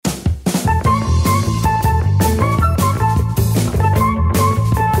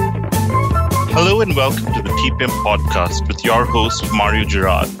Hello and welcome to the TPM podcast with your host, Mario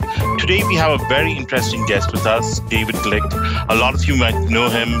Girard. Today we have a very interesting guest with us, David Glick. A lot of you might know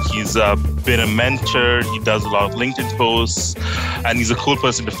him. He's been a mentor. He does a lot of LinkedIn posts, and he's a cool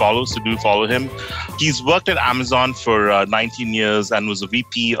person to follow, so do follow him. He's worked at Amazon for 19 years and was a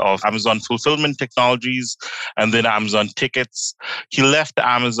VP of Amazon Fulfillment Technologies and then Amazon Tickets. He left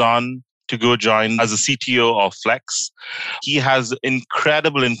Amazon to go join as a CTO of Flex. He has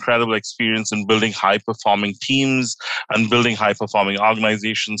incredible experience in building high-performing teams and building high-performing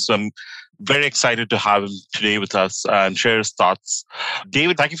organizations. So I'm very excited to have him today with us and share his thoughts.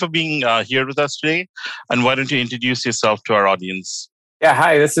 David, thank you for being here with us today. And why don't you introduce yourself to our audience? Yeah,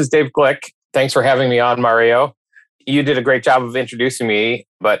 hi, this is Dave Glick. Thanks for having me on, Mario. You did a great job of introducing me,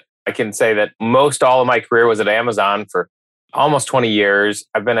 but I can say that most all of my career was at Amazon for almost 20 years.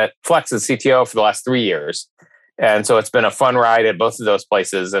 I've been at Flex as CTO for the last 3 years. And so it's been a fun ride at both of those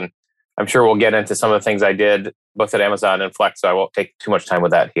places. And I'm sure we'll get into some of the things I did both at Amazon and Flex, so I won't take too much time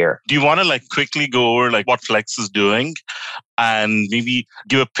with that here. Do you want to quickly go over what Flex is doing and maybe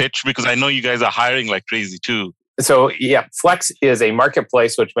give a pitch? Because I know you guys are hiring like crazy too. So yeah, Flex is a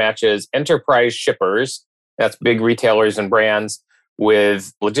marketplace which matches enterprise shippers, that's big retailers and brands,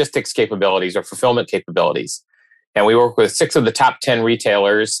 with logistics capabilities or fulfillment capabilities. And we work with 6 of the top 10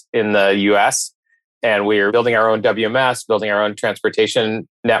 retailers in the US. And we're building our own WMS, building our own transportation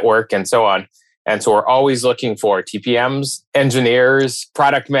network, and so on. And so we're always looking for TPMs, engineers,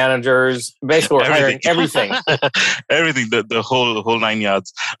 product managers. Basically, we're hiring everything. Everything, the whole 9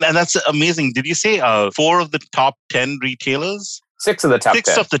 yards. And that's amazing. Did you say 4 of the top 10 retailers? 6 of the top 10.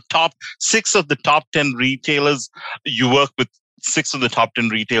 6 of the top 10 retailers. You work with 6 of the top 10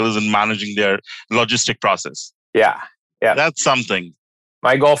 retailers in managing their logistic process. Yeah. That's something.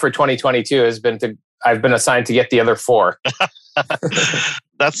 My goal for 2022 has been I've been assigned to get the other 4.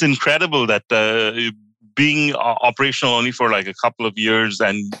 That's incredible that being operational only for a couple of years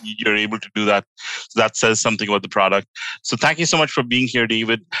and you're able to do that. That says something about the product. So thank you so much for being here,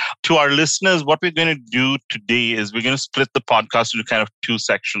 David. To our listeners, what we're going to do today is we're going to split the podcast into kind of 2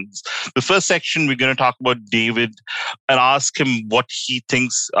 sections. The first section, we're going to talk about David and ask him what he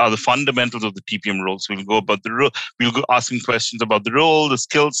thinks are the fundamentals of the TPM role. So we'll go about the role. We'll go ask him questions about the role, the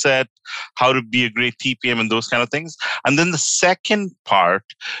skill set, how to be a great TPM and those kind of things. And then the second part,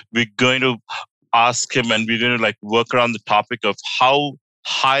 we're going to ask him and we're going to work around the topic of how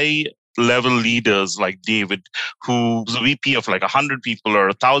high level leaders like David, who's a VP of 100 people or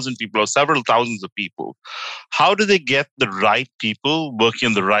 1,000 people or several thousands of people, how do they get the right people working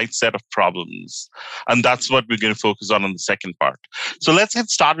on the right set of problems? And that's what we're going to focus on the second part. So let's get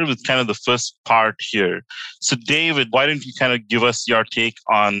started with kind of the first part here. So David, why don't you kind of give us your take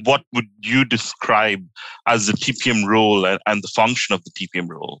on what would you describe as the TPM role and the function of the TPM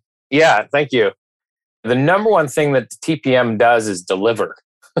role? Yeah, thank you. The number one thing that TPM does is deliver.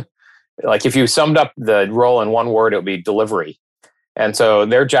 If you summed up the role in one word, it would be delivery. And so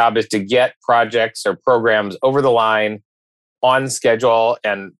their job is to get projects or programs over the line, on schedule,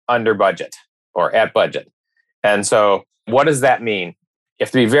 and under budget or at budget. And so what does that mean? You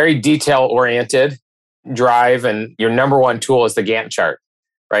have to be very detail-oriented, drive, and your number one tool is the Gantt chart,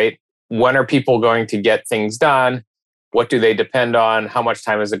 right? When are people going to get things done? What do they depend on? How much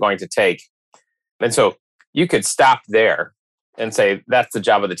time is it going to take? And so you could stop there and say, that's the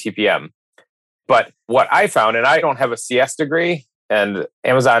job of the TPM. But what I found, and I don't have a CS degree, and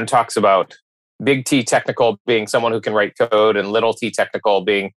Amazon talks about big T technical being someone who can write code and little t technical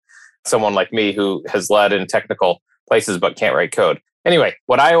being someone like me who has led in technical places but can't write code. Anyway,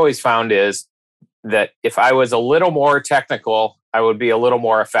 what I always found is that if I was a little more technical, I would be a little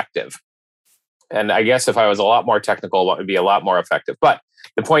more effective. And I guess if I was a lot more technical, it would be a lot more effective. But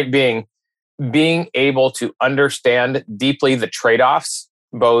the point being able to understand deeply the trade-offs,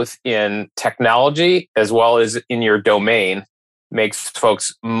 both in technology as well as in your domain, makes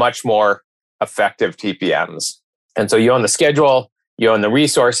folks much more effective TPMs. And so you own the schedule, you own the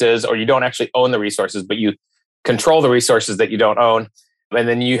resources, or you don't actually own the resources, but you control the resources that you don't own. And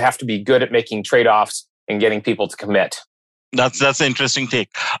then you have to be good at making trade-offs and getting people to commit. That's an interesting take.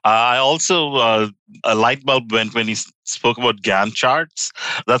 I also, a light bulb went when he spoke about Gantt charts.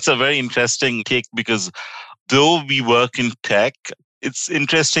 That's a very interesting take because though we work in tech, it's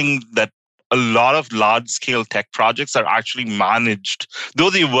interesting that a lot of large-scale tech projects are actually managed, though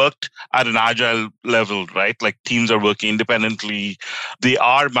they worked at an agile level, right? Teams are working independently. They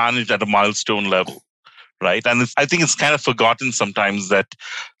are managed at a milestone level. right? And I think it's kind of forgotten sometimes that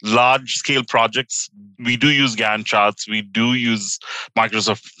large scale projects, we do use Gantt charts, we do use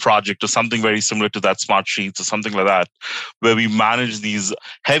Microsoft Project or something very similar to that, Smart Sheets or something like that, where we manage these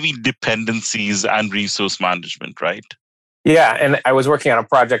heavy dependencies and resource management, right? Yeah, and I was working on a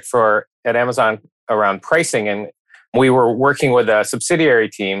project at Amazon around pricing, and we were working with a subsidiary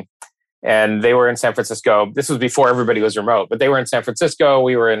team, and they were in San Francisco. This was before everybody was remote, but they were in San Francisco,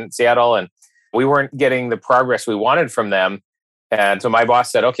 we were in Seattle, and we weren't getting the progress we wanted from them. And so my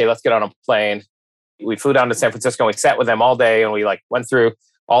boss said, okay, let's get on a plane. We flew down to San Francisco, and we sat with them all day, and we went through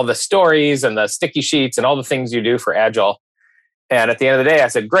all the stories and the sticky sheets and all the things you do for Agile. And at the end of the day, I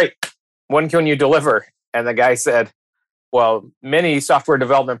said, great, when can you deliver? And the guy said, well, many software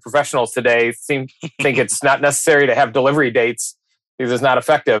development professionals today think it's not necessary to have delivery dates because it's not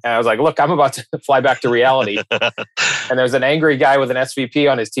effective. And I was like, look, I'm about to fly back to reality. And there's an angry guy with an SVP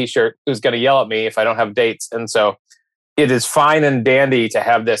on his t-shirt who's going to yell at me if I don't have dates. And so it is fine and dandy to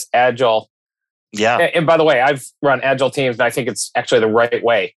have this Agile. Yeah. And by the way, I've run Agile teams, and I think it's actually the right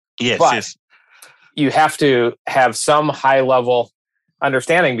way. Yes, but yes. You have to have some high level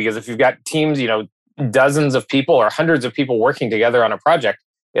understanding, because if you've got teams, dozens of people or hundreds of people working together on a project,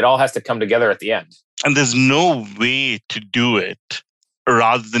 it all has to come together at the end. And there's no way to do it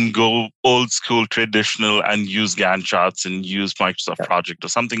rather than go old school traditional and use Gantt charts and use Microsoft Project or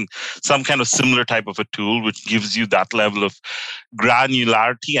something, some kind of similar type of a tool which gives you that level of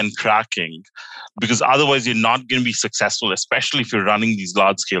granularity and tracking, because otherwise you're not going to be successful, especially if you're running these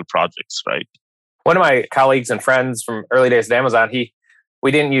large scale projects, right? One of my colleagues and friends from early days at Amazon, we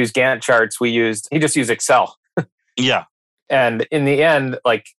didn't use Gantt charts. He just used Excel. Yeah. And in the end,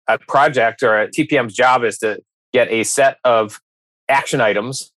 like a project or a TPM's job is to get a set of action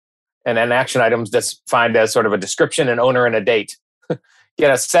items, and then action items defined as sort of a description, an owner, and a date.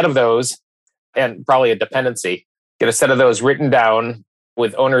 Get a set of those, and probably a dependency. Get a set of those written down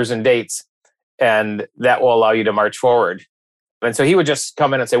with owners and dates, and that will allow you to march forward. And so he would just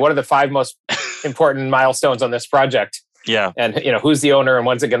come in and say, what are the 5 most important milestones on this project? Yeah. And who's the owner and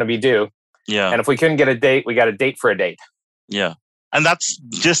when's it going to be due? Yeah. And if we couldn't get a date, we got a date for a date. Yeah. And that's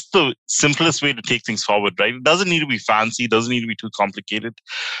just the simplest way to take things forward, right? It doesn't need to be fancy, it doesn't need to be too complicated.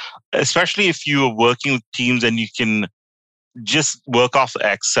 Especially if you are working with teams and you can just work off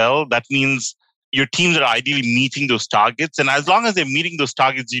Excel, that means your teams are ideally meeting those targets. And as long as they're meeting those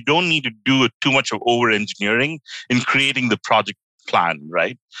targets, you don't need to do too much of over engineering in creating the project plan,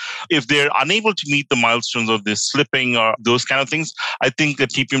 right? If they're unable to meet the milestones or they're slipping or those kind of things, I think the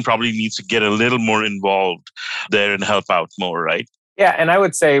TPM probably needs to get a little more involved there and help out more, right? Yeah. And I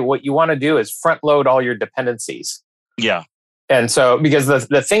would say what you want to do is front load all your dependencies. Yeah. And so, because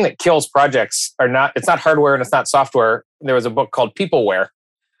the thing that kills projects it's not hardware and it's not software. There was a book called Peopleware,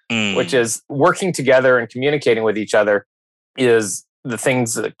 which is working together and communicating with each other is the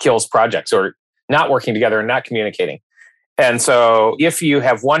things that kills projects, or not working together and not communicating. And so if you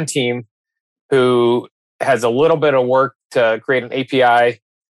have one team who has a little bit of work to create an API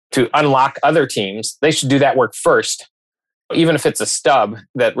to unlock other teams, they should do that work first, even if it's a stub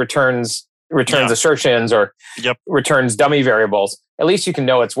that returns assertions or returns dummy variables. At least you can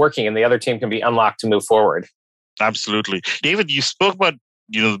know it's working and the other team can be unlocked to move forward. Absolutely. David, you spoke about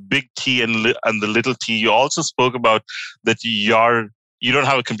the big T and the little t. You also spoke about that you don't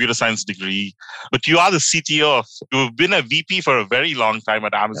have a computer science degree, but you are the CTO you've been a VP for a very long time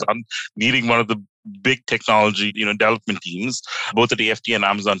at Amazon, leading one of the big technology, development teams, both at AFT and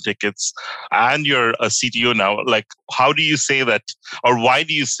Amazon Tickets, and you're a CTO now. Like, how do you say that, or why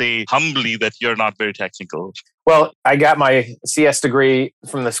do you say humbly that you're not very technical? Well, I got my CS degree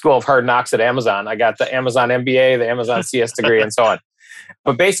from the School of Hard Knocks at Amazon. I got the Amazon MBA, the Amazon CS degree, and so on.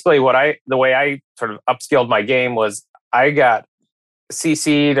 But basically, the way I sort of upskilled my game was I got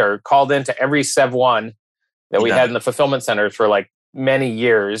CC'd or called into every Sev 1 that we had in the fulfillment centers for like many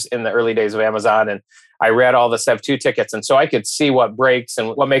years in the early days of Amazon. And I read all the Sev 2 tickets. And so I could see what breaks and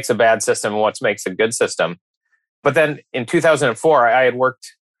what makes a bad system and what makes a good system. But then in 2004, I had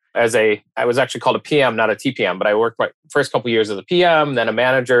worked I was actually called a PM, not a TPM, but I worked my first couple of years as a PM, then a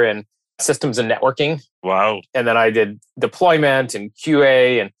manager in systems and networking. Wow. And then I did deployment and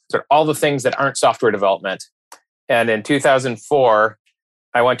QA and sort of all the things that aren't software development. And in 2004,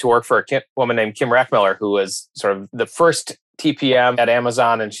 I went to work for a woman named Kim Rackmiller, who was sort of the first TPM at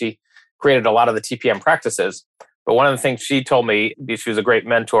Amazon, and she created a lot of the TPM practices. But one of the things she told me, she was a great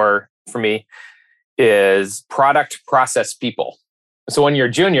mentor for me, is product, process, people. So when you're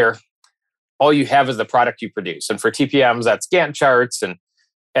junior, all you have is the product you produce. And for TPMs, that's Gantt charts.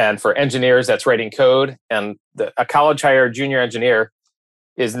 And for engineers, that's writing code. And a college hired junior engineer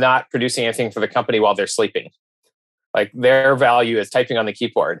is not producing anything for the company while they're sleeping. Like their value is typing on the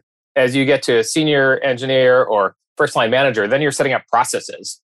keyboard. As you get to a senior engineer or first line manager, then you're setting up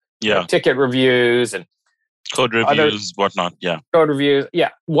processes, ticket reviews and code reviews, whatnot. Yeah. Code reviews. Yeah.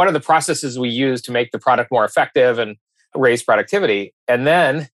 What are the processes we use to make the product more effective and raise productivity? And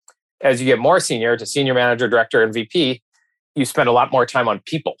then as you get more senior to senior manager, director, and VP, you spend a lot more time on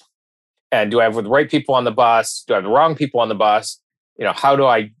people. And do I have the right people on the bus? Do I have the wrong people on the bus? How do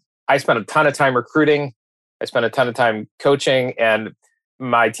I spend a ton of time recruiting. I spend a ton of time coaching, and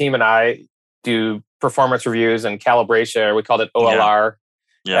my team and I do performance reviews and calibration. We called it OLR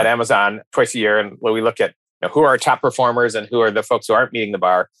at Amazon twice a year. And we look at who are our top performers and who are the folks who aren't meeting the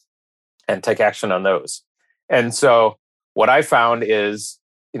bar and take action on those. And so what I found is,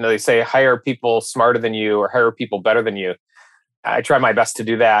 they say hire people smarter than you or hire people better than you. I try my best to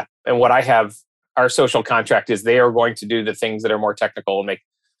do that. And what I have, our social contract is they are going to do the things that are more technical and make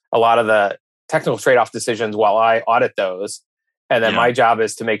a lot of the technical trade-off decisions while I audit those. And then my job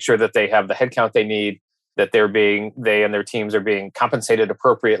is to make sure that they have the headcount they need, that they and their teams are being compensated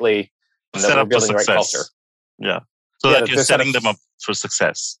appropriately, and that we're building the right culture. Yeah. So that you're setting them up for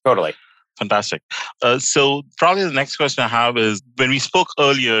success. Totally. Fantastic. So probably the next question I have is, when we spoke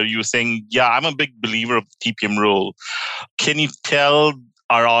earlier, you were saying, I'm a big believer of the TPM role. Can you tell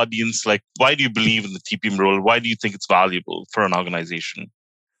our audience, why do you believe in the TPM role? Why do you think it's valuable for an organization?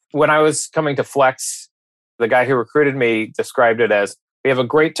 When I was coming to Flex, the guy who recruited me described it as, we have a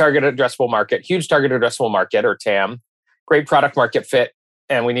great target addressable market, huge target addressable market or TAM, great product market fit,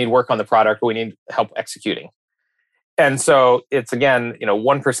 and we need work on the product. We need help executing. And so it's, again,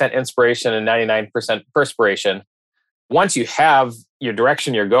 1% inspiration and 99% perspiration. Once you have your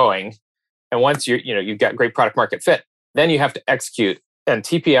direction you're going, and once you've got great product market fit, then you have to execute. And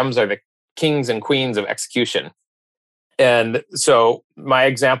TPMs are the kings and queens of execution. And so my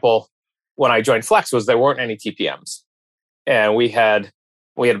example when I joined Flex was there weren't any TPMs. And we had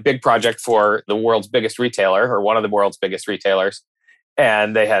a big project for the world's biggest retailer, or one of the world's biggest retailers.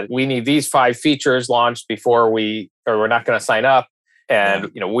 And we need these 5 features launched before we're not going to sign up.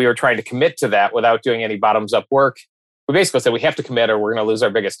 And we were trying to commit to that without doing any bottoms up work. We basically said we have to commit or we're going to lose our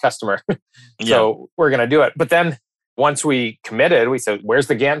biggest customer. So we're going to do it. But then once we committed, we said, where's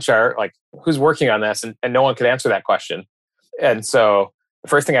the Gantt chart? Who's working on this? And no one could answer that question. And so the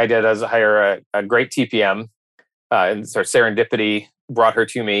first thing I did was hire a great TPM, and so serendipity brought her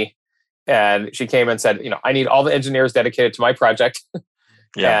to me. And she came and said, I need all the engineers dedicated to my project.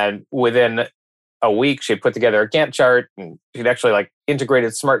 And within a week, she put together a Gantt chart, and she'd actually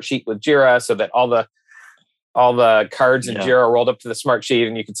integrated Smartsheet with Jira so that all the cards in Jira rolled up to the Smartsheet,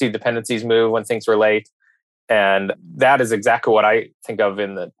 and you could see dependencies move when things were late. And that is exactly what I think of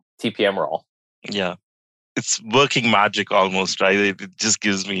in the TPM role. Yeah. It's working magic almost, right? It just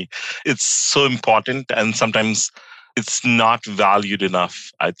gives me, it's so important. And sometimes it's not valued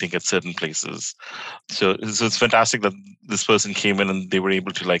enough, I think, at certain places. So it's fantastic that this person came in and they were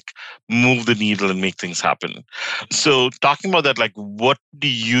able to move the needle and make things happen. So talking about that, what do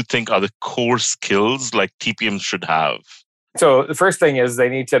you think are the core skills TPMs should have? So the first thing is they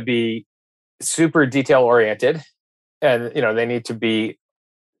need to be super detail oriented, and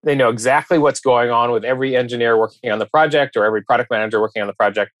they know exactly what's going on with every engineer working on the project or every product manager working on the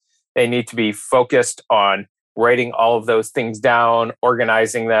project. They need to be focused on writing all of those things down,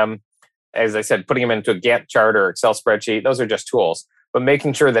 organizing them. As I said, putting them into a Gantt chart or Excel spreadsheet, those are just tools, but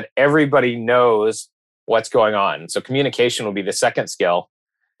making sure that everybody knows what's going on. So communication will be the second skill.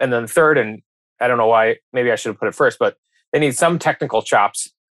 And then third, and I don't know why, maybe I should have put it first, but they need some technical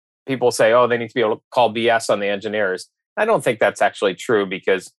chops. People say, they need to be able to call BS on the engineers. I don't think that's actually true,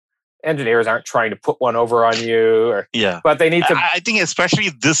 because engineers aren't trying to put one over on you. But they need to. I think especially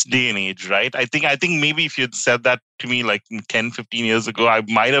this day and age, right? I think maybe if you'd said that to me 10, 15 years ago, I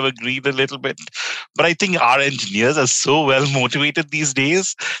might have agreed a little bit. But I think our engineers are so well motivated these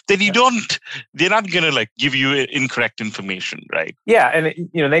days that they're not going to give you incorrect information, right? Yeah. And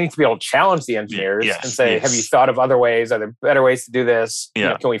they need to be able to challenge the engineers and say, have you thought of other ways? Are there better ways to do this?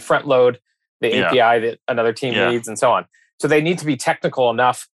 Can we front load the API that another team needs, and so on? So they need to be technical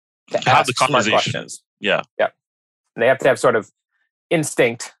enough to ask the smart questions. Yeah. And they have to have sort of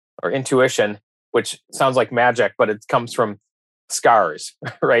instinct or intuition, which sounds like magic, but it comes from scars,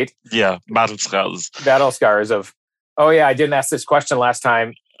 right? Yeah, battle scars. Battle scars of, I didn't ask this question last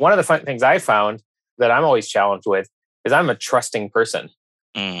time. One of the fun things I found that I'm always challenged with is I'm a trusting person.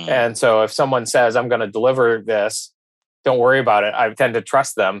 And so if someone says, I'm going to deliver this, don't worry about it, I tend to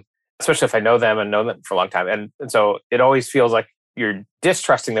trust them, especially if I know them and know them for a long time. And so it always feels like you're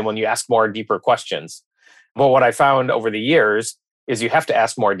distrusting them when you ask more deeper questions. But what I found over the years is you have to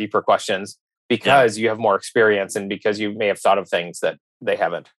ask more deeper questions because you have more experience and because you may have thought of things that they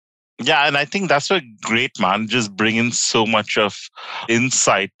haven't. Yeah, and I think that's where great managers bring in so much of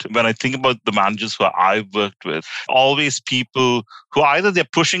insight. When I think about the managers who I've worked with, always people who either they're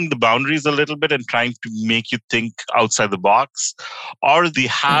pushing the boundaries a little bit and trying to make you think outside the box, or they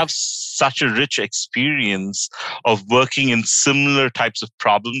have such a rich experience of working in similar types of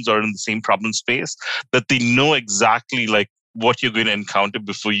problems or in the same problem space that they know exactly like what you're going to encounter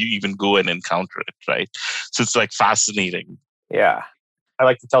before you even go and encounter it, right? So it's like fascinating. Yeah. I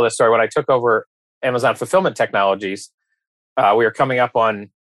like to tell this story. When I took over Amazon Fulfillment Technologies, we were coming up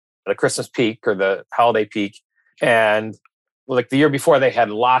on the Christmas peak or the holiday peak. And like the year before, they had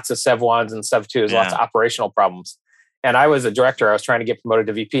lots of Sev 1s and Sev 2s, lots of operational problems. And I was a director. I was trying to get promoted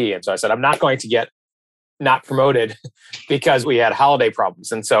to VP. And so I said, I'm not going to get not promoted because we had holiday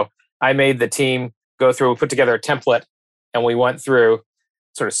problems. And so I made the team go through, put together a template, and we went through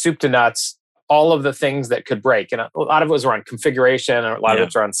sort of soup to nuts, all of the things that could break. And a lot of it was around configuration, and a lot of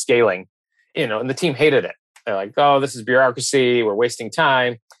it's around scaling, and the team hated it. They're like, oh, this is bureaucracy. We're wasting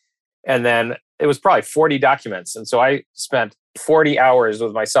time. And then it was probably 40 documents. And so I spent 40 hours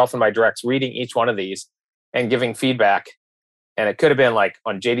with myself and my directs reading each one of these and giving feedback. And it could have been like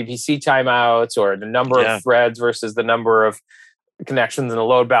on JDBC timeouts or the number of threads versus the number of connections in the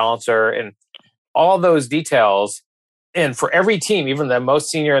load balancer and all those details. And for every team, even the most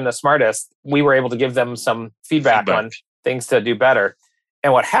senior and the smartest, we were able to give them some feedback on things to do better.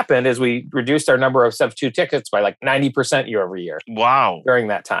 And what happened is we reduced our number of Sev 2 tickets by like 90% year over year. Wow. During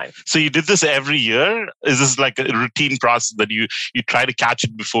that time. So you did this every year? Is this like a routine process that you try to catch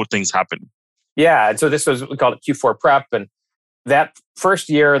it before things happen? Yeah. And so this was, we called it Q4 prep. And that first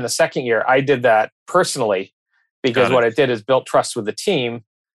year and the second year, I did that personally because what it did is built trust with the team,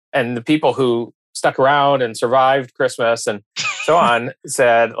 and the people who stuck around and survived Christmas and so on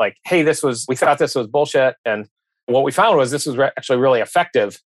said like, hey, we thought this was bullshit. And what we found was this was actually really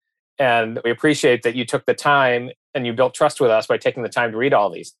effective. And we appreciate that you took the time and you built trust with us by taking the time to read all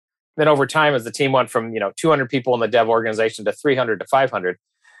these. Then over time, as the team went from 200 people in the dev organization to 300 to 500,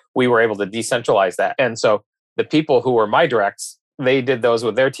 we were able to decentralize that. And so the people who were my directs, they did those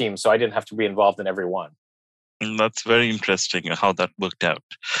with their team. So I didn't have to be involved in every one. And that's very interesting how that worked out.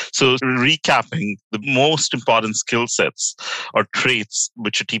 So recapping, the most important skill sets or traits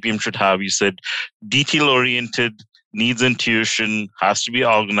which a TPM should have, you said detail-oriented, needs intuition, has to be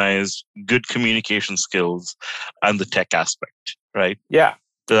organized, good communication skills, and the tech aspect, right? Yeah.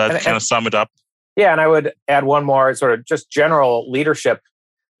 So that kind of sum it up. Yeah, and I would add one more sort of just general leadership,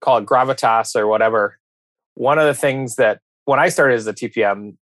 call it gravitas or whatever. One of the things that when I started as a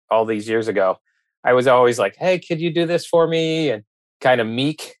TPM all these years ago, I was always like, hey, could you do this for me? And kind of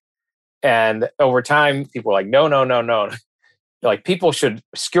meek. And over time, people were like, no. Like people should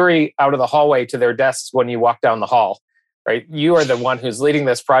scurry out of the hallway to their desks when you walk down the hall, right? You are the one who's leading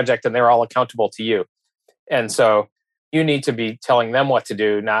this project and they're all accountable to you. And so you need to be telling them what to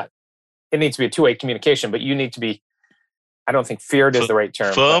do. It needs to be a two-way communication, but you need to be, I don't think feared is the right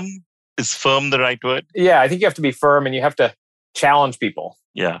term. Firm? Is firm the right word? Yeah, I think you have to be firm and you have to challenge people.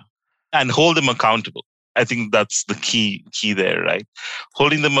 Yeah. And hold them accountable. I think that's the key there, right?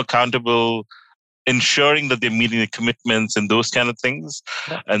 Holding them accountable, ensuring that they're meeting the commitments and those kind of things.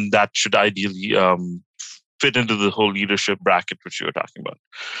 Yeah. And that should ideally fit into the whole leadership bracket, which you were talking about.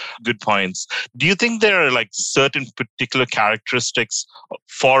 Good points. Do you think there are like certain particular characteristics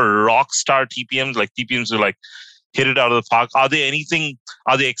for rock star TPMs, like TPMs who like hit it out of the park? Are they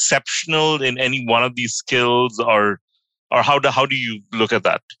exceptional in any one of these skills, or how do you look at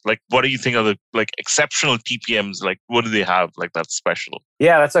that? Like, what do you think are the like exceptional TPMs? Like, what do they have like that's special?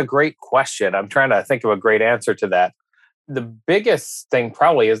 Yeah, that's a great question. I'm trying to think of a great answer to that. The biggest thing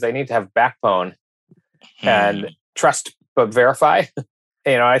probably is they need to have backbone and trust but verify.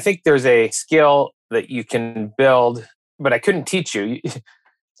 I think there's a skill that you can build, but I couldn't teach you.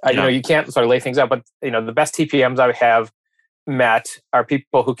 You can't sort of lay things out. But the best TPMs I have met are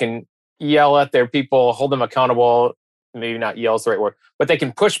people who can yell at their people, hold them accountable. Maybe not yell is the right word, but they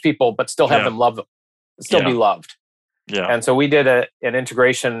can push people, but still have them love them, still be loved. Yeah. And so we did an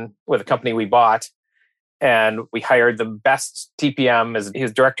integration with a company we bought, and we hired the best TPM as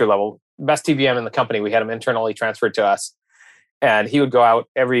his director level, best TPM in the company. We had him internally transferred to us, and he would go out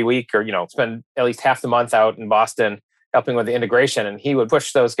every week or spend at least half the month out in Boston helping with the integration, and he would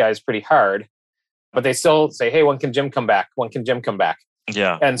push those guys pretty hard. But they still say, "Hey, when can Jim come back? When can Jim come back?"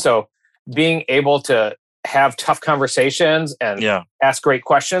 Yeah. And so being able to have tough conversations and ask great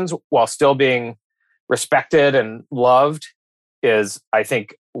questions while still being respected and loved is, I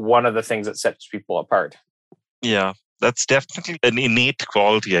think, one of the things that sets people apart. Yeah. That's definitely an innate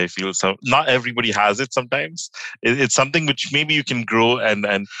quality, I feel. So not everybody has it sometimes. It's something which maybe you can grow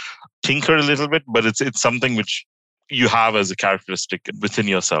and tinker a little bit, but it's something which you have as a characteristic within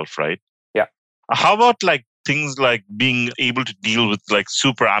yourself, right? Yeah. How about like things like being able to deal with like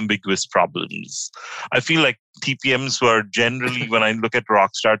super ambiguous problems? I feel like TPMs were generally, when I look at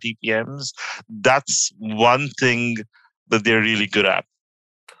Rockstar TPMs, that's one thing that they're really good at.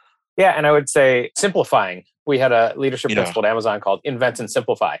 Yeah, and I would say simplifying. We had a leadership Yeah. principle at Amazon called Invent and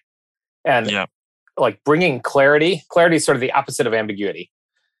Simplify. And Yeah. like bringing clarity is sort of the opposite of ambiguity.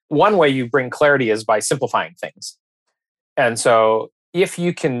 One way you bring clarity is by simplifying things. And so if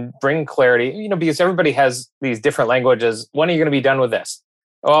you can bring clarity, because everybody has these different languages, when are you going to be done with this?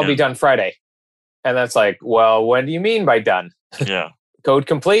 Oh, I'll be done Friday. And that's like, well, what do you mean by done? Yeah. Code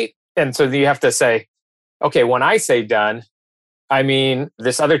complete. And so you have to say, okay, when I say done, I mean,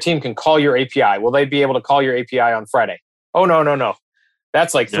 this other team can call your API. Will they be able to call your API on Friday? Oh, no.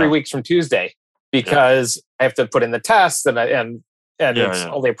 That's like 3 weeks from Tuesday because I have to put in the tests and it's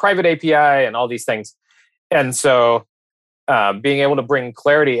only a private API and all these things. And so being able to bring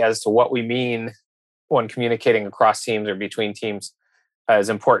clarity as to what we mean when communicating across teams or between teams is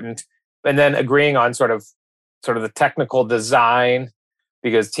important. And then agreeing on sort of the technical design,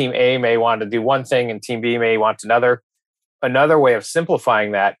 because team A may want to do one thing and team B may want another. Another way of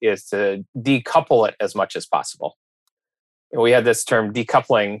simplifying that is to decouple it as much as possible. And we had this term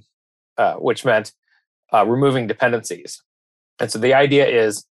decoupling, which meant removing dependencies. And so the idea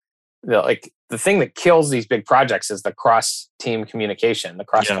is the thing that kills these big projects is the cross-team communication, the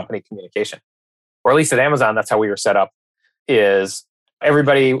cross-company communication. Or at least at Amazon, that's how we were set up, is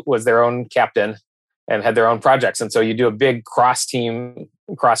everybody was their own captain and had their own projects. And so you do a big cross-team,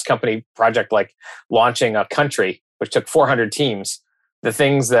 cross-company project like launching a country, which took 400 teams. The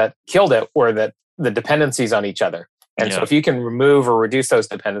things that killed it were that the dependencies on each other. And so if you can remove or reduce those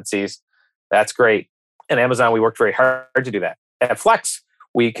dependencies, that's great. At Amazon, we worked very hard to do that. At Flex,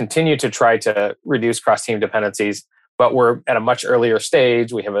 we continue to try to reduce cross-team dependencies, but we're at a much earlier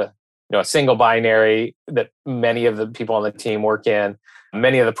stage. We have a single binary that many of the people on the team work in.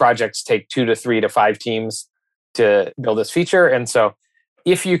 Many of the projects take 2 to 3 to 5 teams to build this feature. And so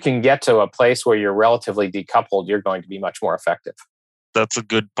if you can get to a place where you're relatively decoupled, you're going to be much more effective. That's a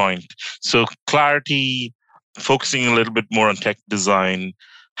good point. So clarity, focusing a little bit more on tech design,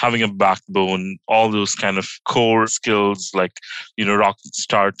 having a backbone, all those kind of core skills like,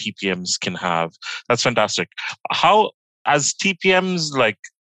 Rockstar TPMs can have. That's fantastic. How, as TPMs like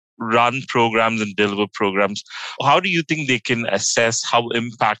run programs and deliver programs, how do you think they can assess how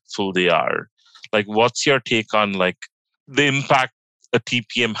impactful they are? Like, what's your take on like the impact a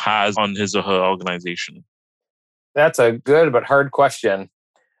TPM has on his or her organization? That's a good but hard question.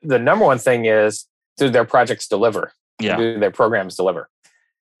 The number one thing is, do their projects deliver? Yeah. Do their programs deliver?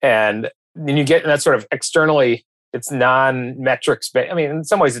 And then you get that sort of externally, it's non-metrics based. I mean, in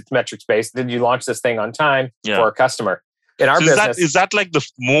some ways it's metrics based. Did you launch this thing on time for a customer? In our business, is that like the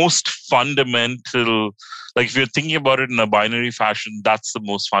most fundamental, like if you're thinking about it in a binary fashion, that's the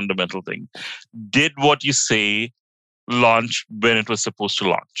most fundamental thing. Did what you say launch when it was supposed to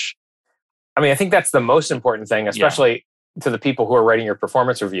launch? I mean, I think that's the most important thing, especially to the people who are writing your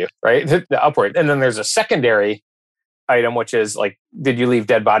performance review, right? The upward. And then there's a secondary item, which is like, did you leave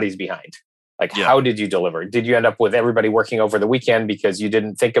dead bodies behind? Like, how did you deliver? Did you end up with everybody working over the weekend because you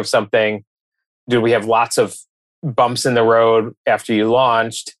didn't think of something? Did we have lots of bumps in the road after you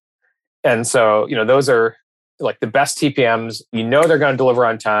launched? And so, those are like the best TPMs. They're going to deliver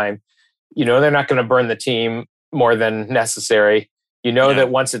on time. They're not going to burn the team more than necessary. That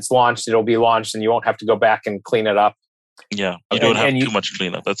once it's launched, it'll be launched and you won't have to go back and clean it up. Yeah, you don't have too much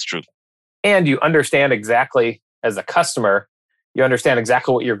cleanup. That's true. And you understand exactly, as a customer, you understand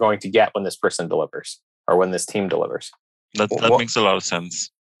exactly what you're going to get when this person delivers or when this team delivers. That makes a lot of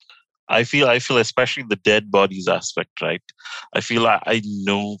sense. I feel especially the dead bodies aspect, right? I feel I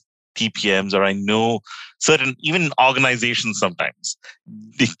know TPMs, or I know certain, even organizations sometimes,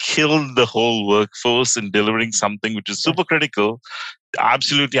 they kill the whole workforce in delivering something which is super critical. I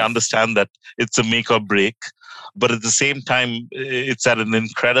absolutely understand that it's a make or break, but at the same time, it's at an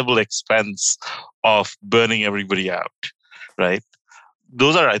incredible expense of burning everybody out, right?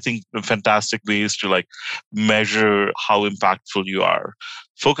 Those are, I think, fantastic ways to like measure how impactful you are.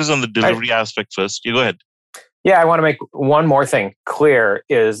 Focus on the delivery aspect first. You go ahead. Yeah, I want to make one more thing clear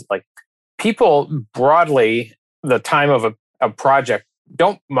is like people broadly, the time of a project,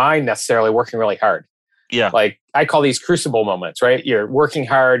 don't mind necessarily working really hard. Yeah. Like I call these crucible moments, right? You're working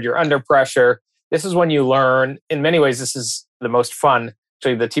hard, you're under pressure. This is when you learn. In many ways, this is the most fun.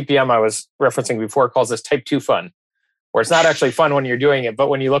 So the TPM I was referencing before calls this type 2 fun. where it's not actually fun when you're doing it, but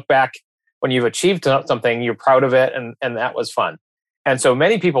when you look back, when you've achieved something, you're proud of it, and that was fun. And so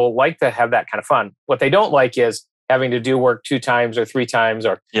many people like to have that kind of fun. What they don't like is having to do work 2 times or 3 times,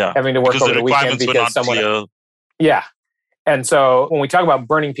 or having to work over the weekend because someone. Clear. Yeah. And so when we talk about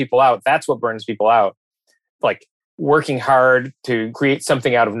burning people out, that's what burns people out. Like working hard to create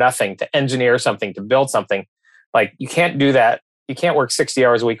something out of nothing, to engineer something, to build something. Like you can't do that. You can't work 60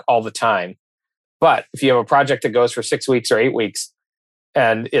 hours a week all the time. But if you have a project that goes for 6 weeks or 8 weeks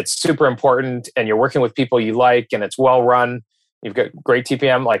and it's super important and you're working with people you like and it's well run, you've got great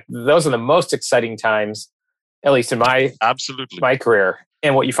TPM, like those are the most exciting times, at least in my career.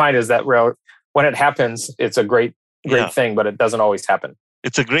 And what you find is that when it happens, it's a great thing, but it doesn't always happen.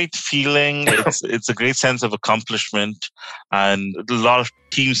 It's a great feeling. It's a great sense of accomplishment and a lot of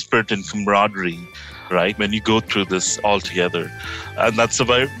team spirit and camaraderie, right? When you go through this all together. And that's a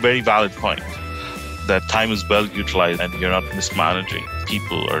very, very valid point. That time is well utilized and you're not mismanaging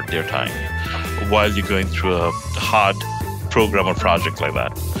people or their time while you're going through a hard program or project like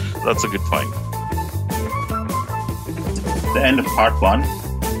that. That's a good point. The end of part 1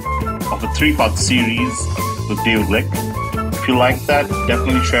 of a 3-part series with David Lick. If you like that,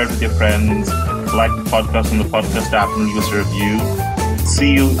 definitely share it with your friends. Like the podcast on the podcast app and leave us a review.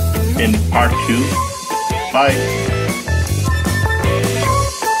 See you in part 2. Bye.